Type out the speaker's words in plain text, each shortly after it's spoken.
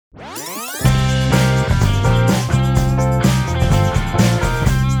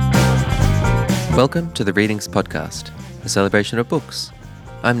Welcome to the Readings Podcast, a celebration of books.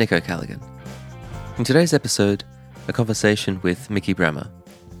 I'm Nick O'Callaghan. In today's episode, a conversation with Mikki Brammer.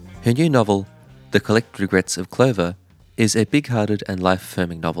 Her new novel, The Collected Regrets of Clover, is a big-hearted and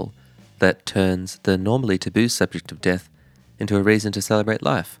life-affirming novel that turns the normally taboo subject of death into a reason to celebrate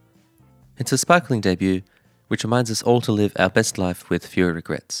life. It's a sparkling debut which reminds us all to live our best life with fewer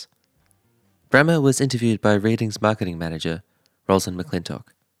regrets. Brammer was interviewed by Readings marketing manager Rosalind McClintock.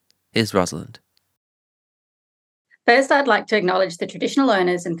 Here's Rosalind. First, I'd like to acknowledge the traditional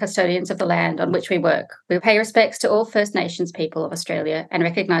owners and custodians of the land on which we work. We pay respects to all First Nations people of Australia and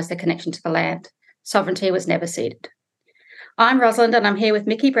recognise their connection to the land. Sovereignty was never ceded. I'm Rosalind and I'm here with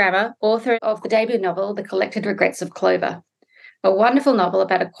Mikki Brammer, author of the debut novel, The Collected Regrets of Clover, a wonderful novel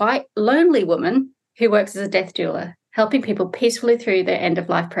about a quite lonely woman who works as a death doula, helping people peacefully through their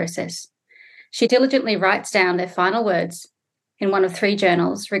end-of-life process. She diligently writes down their final words in one of 3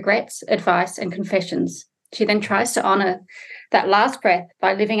 journals, regrets, advice and confessions. She then tries to honour that last breath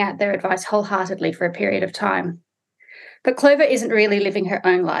by living out their advice wholeheartedly for a period of time. But Clover isn't really living her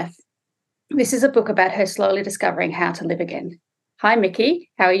own life. This is a book about her slowly discovering how to live again. Hi, Mikki.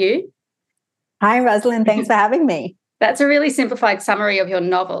 How are you? Hi, Rosalind. Thanks for having me. That's a really simplified summary of your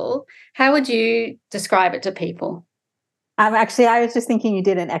novel. How would you describe it to people? Actually, I was just thinking you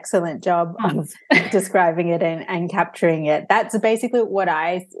did an excellent job of describing it and capturing it. That's basically what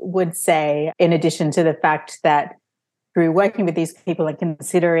I would say, in addition to the fact that through working with these people and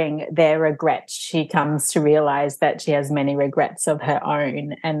considering their regrets, she comes to realize that she has many regrets of her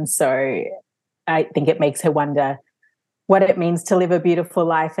own. And so I think it makes her wonder what it means to live a beautiful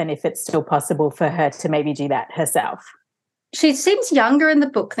life and if it's still possible for her to maybe do that herself. She seems younger in the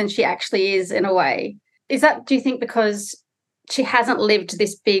book than she actually is in a way. Is that, do you think, because she hasn't lived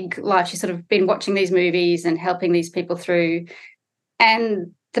this big life? She's sort of been watching these movies and helping these people through.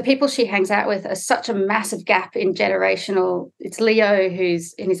 And the people she hangs out with are such a massive gap in generational. It's Leo,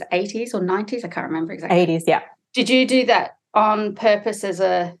 who's in his 80s or 90s. I can't remember exactly. 80s, yeah. Did you do that on purpose as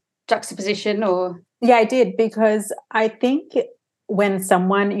a juxtaposition or? Yeah, I did, because I think when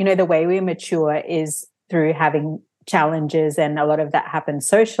someone, the way we mature is through having challenges, and a lot of that happens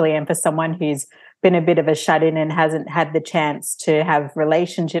socially. And for someone who's been a bit of a shut-in and hasn't had the chance to have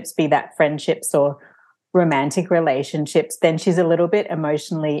relationships, be that friendships or romantic relationships, then she's a little bit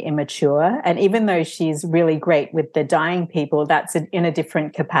emotionally immature. And even though she's really great with the dying people, that's in a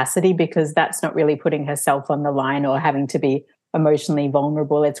different capacity, because that's not really putting herself on the line or having to be emotionally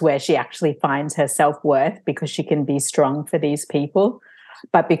vulnerable. It's where she actually finds her self-worth, because she can be strong for these people.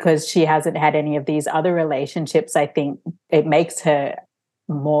 But because she hasn't had any of these other relationships, I think it makes her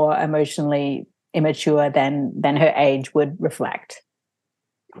more emotionally immature than her age would reflect.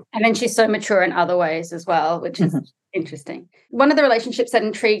 And then she's so mature in other ways as well, which is interesting. One of the relationships that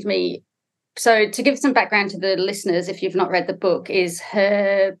intrigued me, so to give some background to the listeners, if you've not read the book, is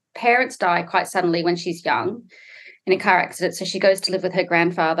her parents die quite suddenly when she's young in a car accident. So she goes to live with her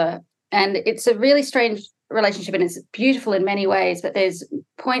grandfather. And it's a really strange relationship, and it's beautiful in many ways, but there's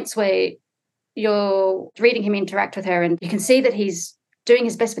points where you're reading him interact with her and you can see that he's doing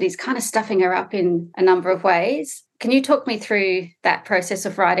his best, but he's kind of stuffing her up in a number of ways. Can you talk me through that process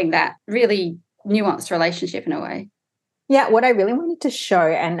of writing that really nuanced relationship in a way? Yeah, what I really wanted to show,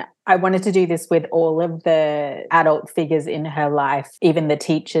 and I wanted to do this with all of the adult figures in her life, even the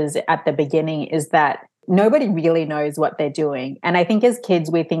teachers at the beginning, is that nobody really knows what they're doing. And I think as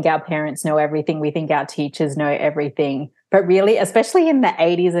kids, we think our parents know everything. We think our teachers know everything. But really, especially in the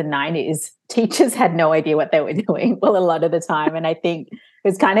 80s and 90s, teachers had no idea what they were doing, well, a lot of the time. And I think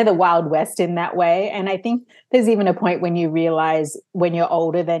it's kind of the Wild West in that way. And I think there's even a point when you realize when you're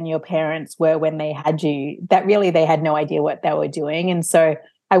older than your parents were when they had you, that really they had no idea what they were doing. And so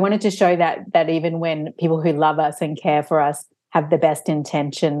I wanted to show that even when people who love us and care for us have the best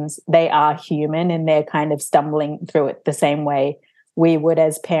intentions, they are human and they're kind of stumbling through it the same way we would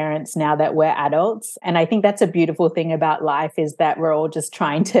as parents now that we're adults. And I think that's a beautiful thing about life, is that we're all just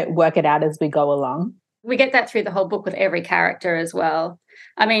trying to work it out as we go along. We get that through the whole book with every character as well.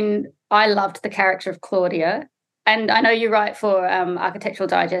 I mean, I loved the character of Claudia, and I know you write for Architectural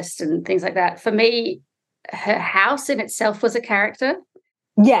Digest and things like that. For me, her house in itself was a character.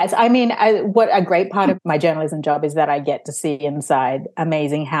 Yes, I mean, what a great part of my journalism job is that I get to see inside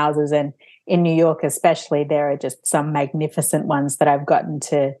amazing houses, and in New York especially, there are just some magnificent ones that I've gotten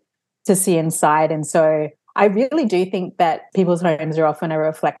to see inside. And so I really do think that people's homes are often a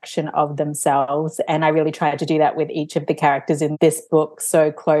reflection of themselves, and I really try to do that with each of the characters in this book.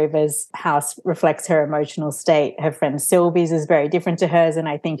 So Clover's house reflects her emotional state. Her friend Sylvie's is very different to hers, and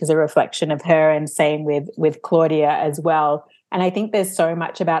I think is a reflection of her, and same with Claudia as well. And I think there's so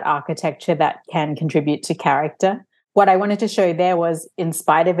much about architecture that can contribute to character. What I wanted to show there was, in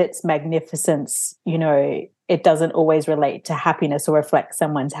spite of its magnificence, it doesn't always relate to happiness or reflect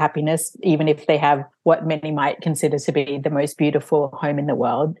someone's happiness, even if they have what many might consider to be the most beautiful home in the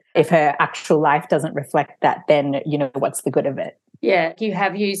world. If her actual life doesn't reflect that, then, what's the good of it? Yeah, you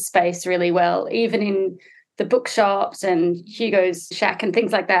have used space really well, even in the bookshops and Hugo's shack and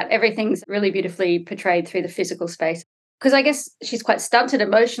things like that. Everything's really beautifully portrayed through the physical space. Because I guess she's quite stunted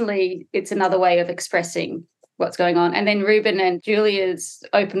emotionally. It's another way of expressing what's going on. And then Ruben and Julia's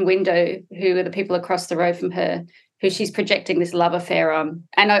open window, who are the people across the road from her, who she's projecting this love affair on.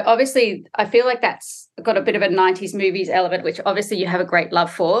 And I feel like that's got a bit of a 90s movies element, which obviously you have a great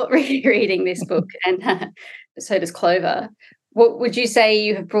love for reading this book. And so does Clover. What would you say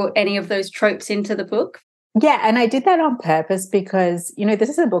you have brought any of those tropes into the book? Yeah, and I did that on purpose because, this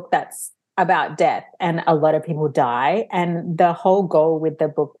is a book that's about death and a lot of people die. And the whole goal with the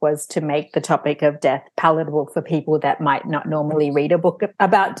book was to make the topic of death palatable for people that might not normally read a book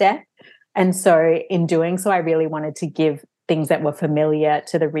about death. And so in doing so, I really wanted to give things that were familiar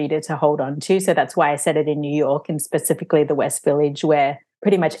to the reader to hold on to. So that's why I set it in New York, and specifically the West Village, where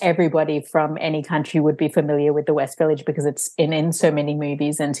pretty much everybody from any country would be familiar with the West Village because it's in so many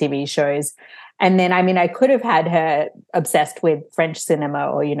movies and TV shows. And then, I could have had her obsessed with French cinema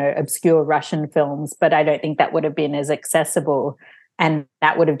or, obscure Russian films, but I don't think that would have been as accessible. And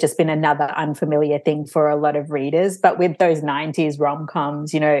that would have just been another unfamiliar thing for a lot of readers. But with those 90s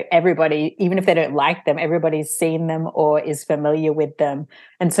rom-coms, everybody, even if they don't like them, everybody's seen them or is familiar with them.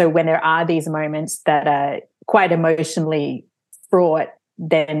 And so when there are these moments that are quite emotionally fraught,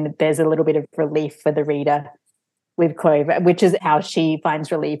 then there's a little bit of relief for the reader with Clover, which is how she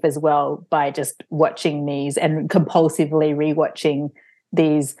finds relief as well, by just watching these and compulsively rewatching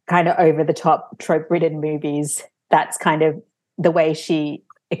these kind of over-the-top trope-ridden movies. That's kind of the way she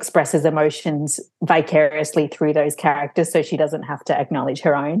expresses emotions vicariously through those characters, so she doesn't have to acknowledge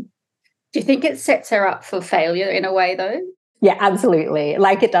her own. Do you think it sets her up for failure in a way, though? Yeah, absolutely.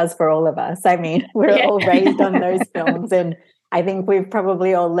 Like it does for all of us. We're all raised on those films, and I think we've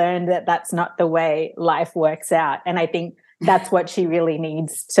probably all learned that that's not the way life works out. And I think that's what she really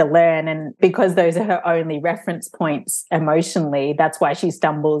needs to learn. And because those are her only reference points emotionally, that's why she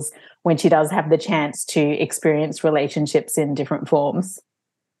stumbles when she does have the chance to experience relationships in different forms.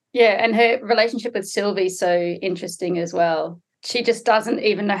 Yeah, and her relationship with Sylvie's so interesting as well. She just doesn't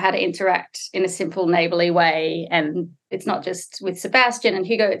even know how to interact in a simple neighborly way. And it's not just with Sebastian and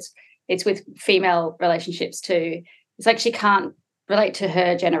Hugo, it's with female relationships too. It's like she can't relate to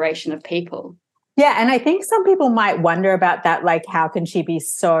her generation of people. Yeah, and I think some people might wonder about that, like how can she be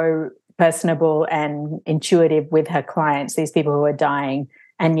so personable and intuitive with her clients, these people who are dying,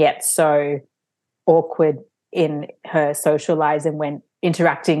 and yet so awkward in her social lives and when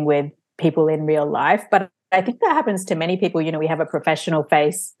interacting with people in real life. But I think that happens to many people. We have a professional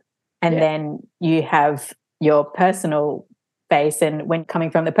face and then you have your personal face. And when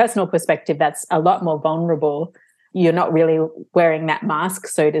coming from the personal perspective, that's a lot more vulnerable. You're not really wearing that mask,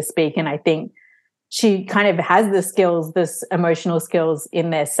 so to speak. And I think she kind of has the skills, this emotional skills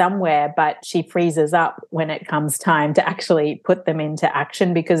in there somewhere, but she freezes up when it comes time to actually put them into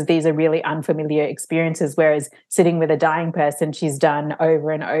action, because these are really unfamiliar experiences. Whereas sitting with a dying person, she's done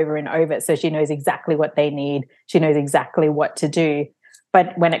over and over and over. So she knows exactly what they need. She knows exactly what to do.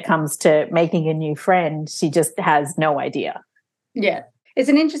 But when it comes to making a new friend, she just has no idea. Yeah. It's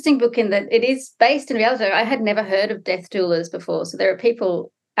an interesting book in that it is based in reality. I had never heard of death doulas before. So there are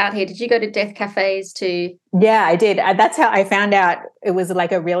people out here. Did you go to death cafes too? Yeah, I did. That's how I found out. It was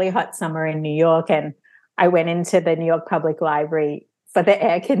like a really hot summer in New York, and I went into the New York Public Library for the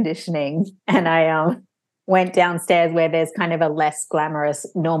air conditioning, and I went downstairs where there's kind of a less glamorous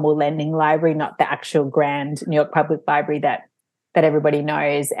normal lending library, not the actual grand New York Public Library that everybody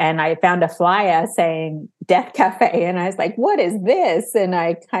knows. And I found a flyer saying Death Cafe. And I was like, what is this? And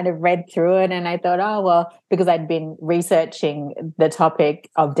I kind of read through it and I thought, oh, well, because I'd been researching the topic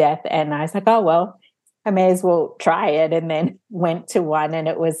of death. And I was like, oh, well, I may as well try it. And then went to one, and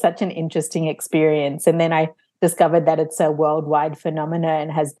it was such an interesting experience. And then I discovered that it's a worldwide phenomenon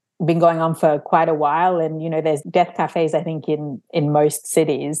and has been going on for quite a while. And, there's death cafes, I think, in most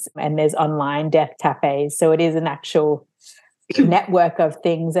cities, and there's online death cafes. So it is an actual network of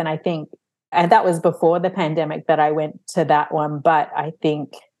things. And I think, and that was before the pandemic that I went to that one, but I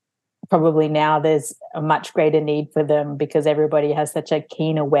think probably now there's a much greater need for them because everybody has such a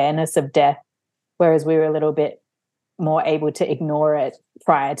keen awareness of death, whereas we were a little bit more able to ignore it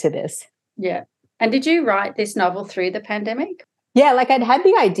prior to this. Yeah. And did you write this novel through the pandemic? Yeah, like I'd had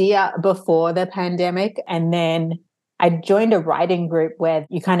the idea before the pandemic, and then I joined a writing group where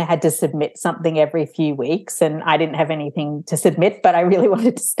you kind of had to submit something every few weeks, and I didn't have anything to submit, but I really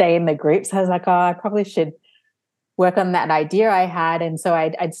wanted to stay in the group. So I was like, oh, I probably should work on that idea I had. And so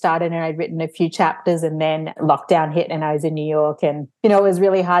I'd started and I'd written a few chapters, and then lockdown hit and I was in New York, and, you know, it was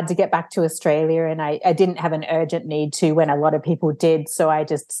really hard to get back to Australia, and I didn't have an urgent need to when a lot of people did. So I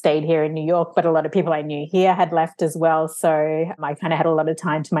just stayed here in New York, but a lot of people I knew here had left as well. So I kind of had a lot of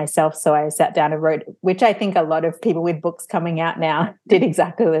time to myself. So I sat down and wrote, which I think a lot of people with books coming out now did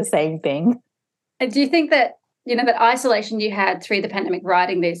exactly the same thing. And do you think that, you know, that isolation you had through the pandemic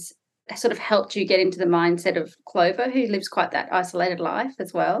writing this sort of helped you get into the mindset of Clover, who lives quite that isolated life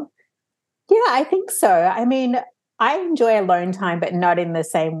as well? Yeah, I think so. I mean, I enjoy alone time, but not in the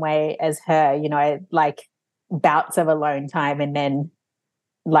same way as her. You know, I like bouts of alone time and then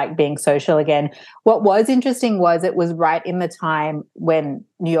like being social again. What was interesting was it was right in the time when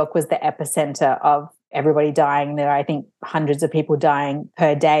New York was the epicenter of everybody dying. There are, I think, hundreds of people dying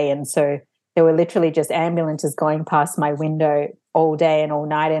per day. And so there were literally just ambulances going past my window all day and all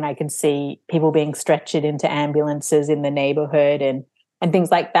night, and I could see people being stretchered into ambulances in the neighborhood and things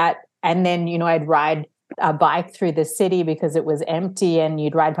like that. And then, you know, I'd ride a bike through the city because it was empty, and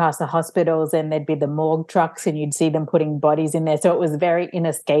you'd ride past the hospitals and there'd be the morgue trucks and you'd see them putting bodies in there. So it was very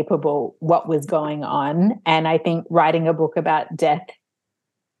inescapable what was going on. And I think writing a book about death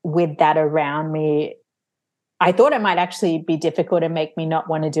with that around me, I thought it might actually be difficult and make me not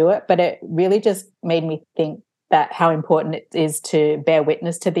want to do it, but it really just made me think that how important it is to bear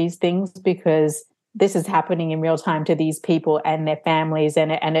witness to these things, because this is happening in real time to these people and their families.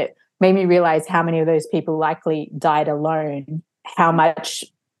 And it made me realize how many of those people likely died alone, how much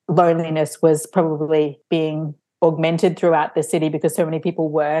loneliness was probably being augmented throughout the city because so many people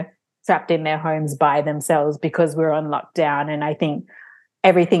were trapped in their homes by themselves because we were on lockdown. And I think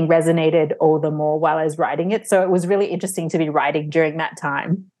everything resonated all the more while I was writing it. So it was really interesting to be writing during that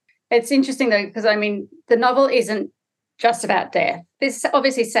time. It's interesting, though, because, I mean, the novel isn't just about death. There's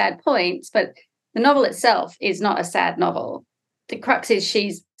obviously sad points, but the novel itself is not a sad novel. The crux is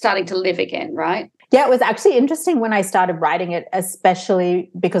she's starting to live again, right? Yeah, it was actually interesting when I started writing it,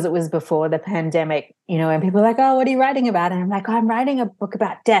 especially because it was before the pandemic, you know, and people were like, oh, what are you writing about? And I'm like, oh, I'm writing a book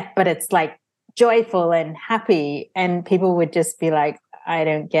about death, but it's like joyful and happy. And people would just be like, I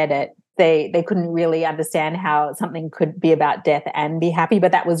don't get it. They couldn't really understand how something could be about death and be happy.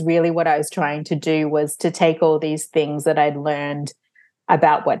 But that was really what I was trying to do, was to take all these things that I'd learned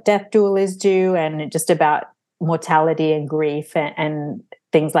about what death doulas do and just about mortality and grief and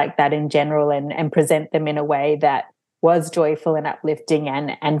things like that in general, and present them in a way that was joyful and uplifting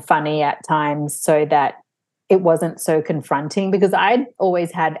and funny at times, so that it wasn't so confronting, because I'd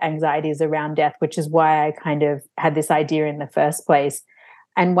always had anxieties around death, which is why I kind of had this idea in the first place.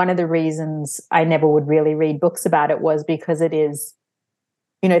 And one of the reasons I never would really read books about it was because it is,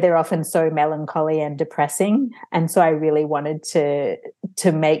 you know, they're often so melancholy and depressing. And so I really wanted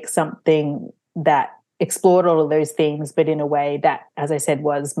to make something that explored all of those things, but in a way that, as I said,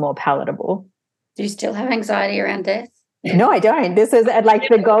 was more palatable. Do you still have anxiety around death? No, I don't. This is like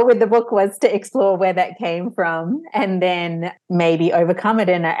the goal with the book was to explore where that came from and then maybe overcome it.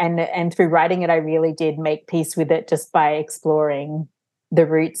 And through writing it, I really did make peace with it just by exploring the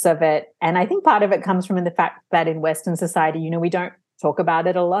roots of it. And I think part of it comes from the fact that in Western society, you know, we don't talk about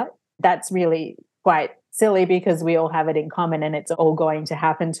it a lot. That's really quite silly because we all have it in common and it's all going to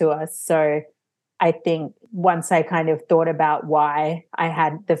happen to us. So I think once I kind of thought about why I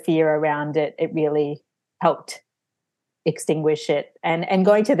had the fear around it, it really helped extinguish it. And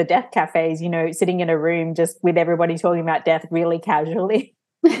going to the death cafes, you know, sitting in a room just with everybody talking about death really casually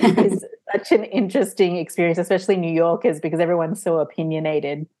is such an interesting experience, especially New Yorkers, because everyone's so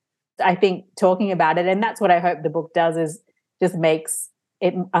opinionated. I think talking about it, and that's what I hope the book does, is just makes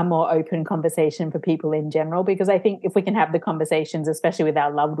it a more open conversation for people in general, because I think if we can have the conversations, especially with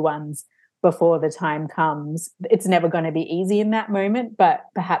our loved ones, before the time comes, it's never going to be easy in that moment, but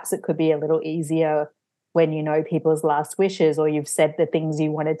perhaps it could be a little easier when you know people's last wishes, or you've said the things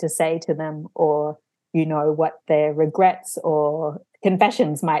you wanted to say to them, or you know what their regrets or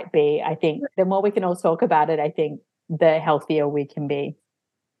confessions might be. I think the more we can all talk about it, I think the healthier we can be.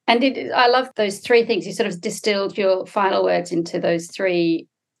 And I love those three things. You sort of distilled your final words into those three.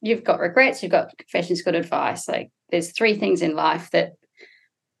 You've got regrets, you've got confessions, you've got advice. Like there's three things in life that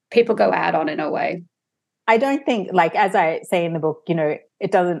people go out on in a way. I don't think, like, as I say in the book, you know,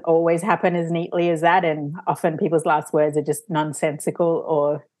 it doesn't always happen as neatly as that. And often people's last words are just nonsensical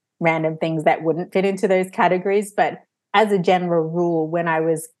or random things that wouldn't fit into those categories. But as a general rule, when I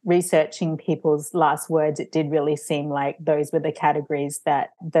was researching people's last words, it did really seem like those were the categories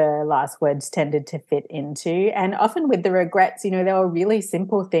that the last words tended to fit into. And often with the regrets, they were really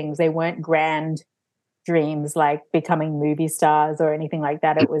simple things. They weren't grand dreams like becoming movie stars or anything like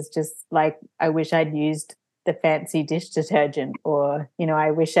that. It was just like, I wish I'd used the fancy dish detergent, or,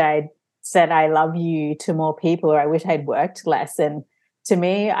 I wish I'd said I love you to more people, or I wish I'd worked less. And to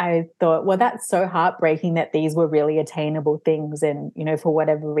me, I thought, well, that's so heartbreaking that these were really attainable things. And, for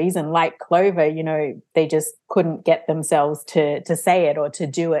whatever reason, like Clover, they just couldn't get themselves to say it or to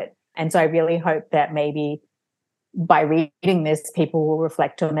do it. And so I really hope that maybe by reading this, people will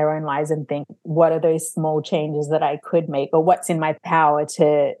reflect on their own lives and think, what are those small changes that I could make, or what's in my power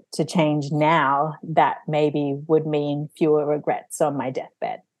to change now that maybe would mean fewer regrets on my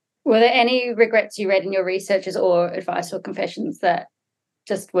deathbed. Were there any regrets you read in your researches or advice or confessions that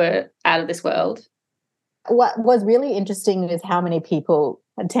just were out of this world? What was really interesting is how many people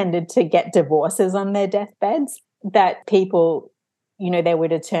tended to get divorces on their deathbeds, that people, they were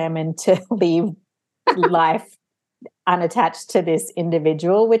determined to leave life unattached to this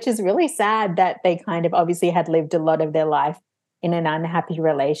individual, which is really sad that they kind of obviously had lived a lot of their life in an unhappy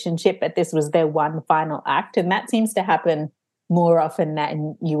relationship, but this was their one final act. And that seems to happen more often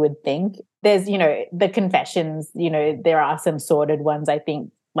than you would think. There's, the confessions, there are some sordid ones, I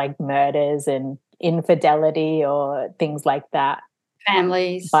think, like murders and infidelity or things like that.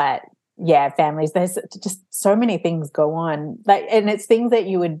 Families. But yeah, families. There's just so many things go on. And it's things that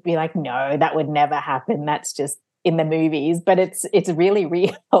you would be like, no, that would never happen. That's just in the movies. But it's really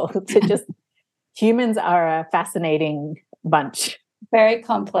real to just humans are a fascinating bunch. Very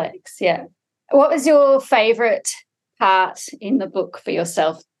complex, yeah. What was your favourite part in the book for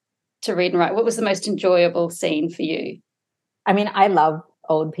yourself to read and write? What was the most enjoyable scene for you? I mean, I love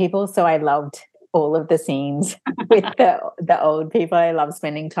old people, so I loved all of the scenes with the old people. I love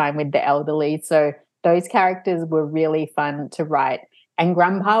spending time with the elderly. So those characters were really fun to write. And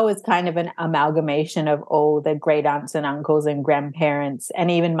Grandpa was kind of an amalgamation of all the great aunts and uncles and grandparents, and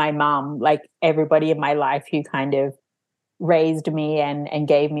even my mom, like everybody in my life who kind of raised me and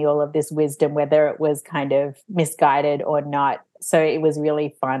gave me all of this wisdom, whether it was kind of misguided or not. So it was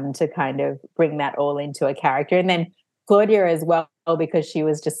really fun to kind of bring that all into a character. And then Claudia as well, because she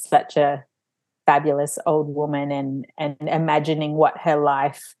was just such a fabulous old woman, and imagining what her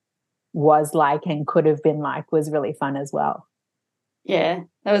life was like and could have been like was really fun as well. Yeah,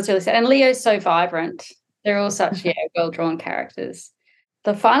 that was really sad. And Leo's so vibrant. They're all such, well-drawn characters.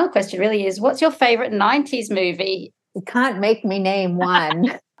 The final question really is, what's your favourite 90s movie? You can't make me name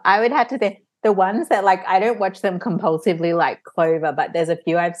one. I would have to say the ones that, like, I don't watch them compulsively like Clover, but there's a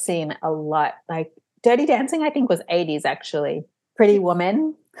few I've seen a lot. Like Dirty Dancing, I think, was 80s actually. Pretty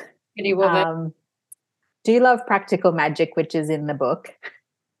Woman. Pretty Woman. Do You Love Practical Magic, which is in the book.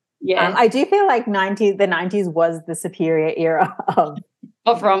 Yeah. I do feel like the 90s was the superior era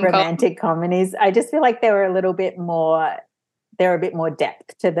of romantic comedies. I just feel like they were a bit more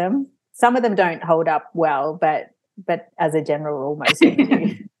depth to them. Some of them don't hold up well, but as a general rule, most of them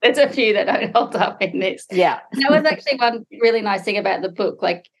do. There's a few that don't hold up in this. Yeah. That was actually one really nice thing about the book.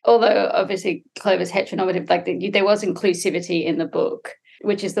 Like, although obviously Clover's heteronormative, like there was inclusivity in the book,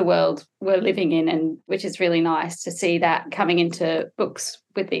 which is the world we're living in, and which is really nice to see that coming into books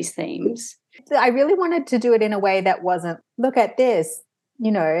with these themes. I really wanted to do it in a way that wasn't, look at this,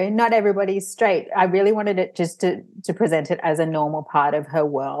 not everybody's straight. I really wanted it just to present it as a normal part of her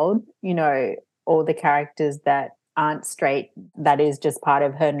world, all the characters that aren't straight, that is just part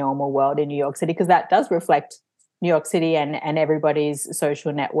of her normal world in New York City, because that does reflect New York City and everybody's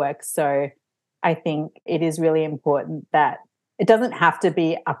social networks. So I think it is really important that it doesn't have to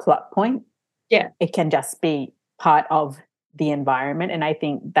be a plot point. Yeah. It can just be part of the environment. And I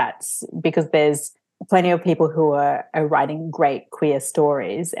think that's because there's plenty of people who are writing great queer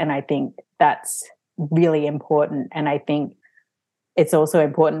stories. And I think that's really important. And I think it's also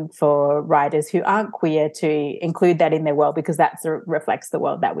important for writers who aren't queer to include that in their world, because that reflects the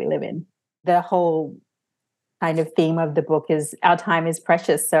world that we live in. The whole kind of theme of the book is our time is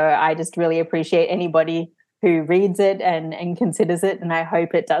precious. So I just really appreciate anybody who reads it and considers it. And I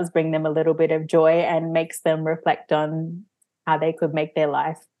hope it does bring them a little bit of joy and makes them reflect on how they could make their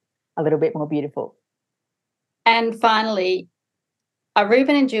life a little bit more beautiful. And finally, are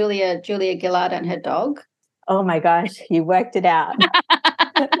Ruben and Julia Gillard and her dog? Oh my gosh, you worked it out.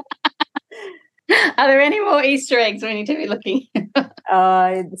 Are there any more Easter eggs we need to be looking?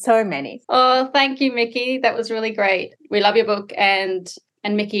 So many. Oh, thank you, Mikki. That was really great. We love your book, and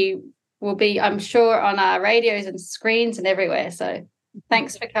Mikki will be, I'm sure, on our radios and screens and everywhere. So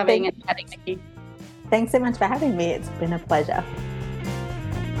thanks for coming and chatting, Mikki. Thanks so much for having me. It's been a pleasure.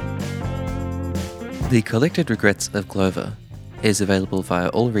 The Collected Regrets of Clover is available via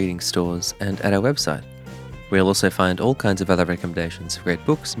all reading stores and at our website, where you'll also find all kinds of other recommendations for great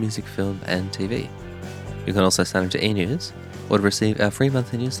books, music, film, and TV. You can also sign up to e-news or to receive our free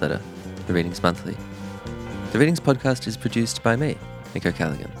monthly newsletter, The Readings Monthly. The Readings podcast is produced by me, Nick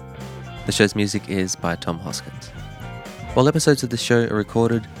O'Callaghan. The show's music is by Tom Hoskins. All episodes of the show are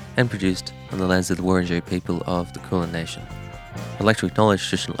recorded and produced on the lands of the Wurundjeri people of the Kulin Nation. I'd like to acknowledge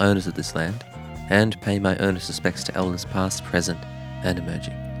traditional owners of this land and pay my earnest respects to elders past, present, and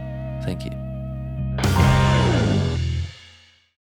emerging. Thank you.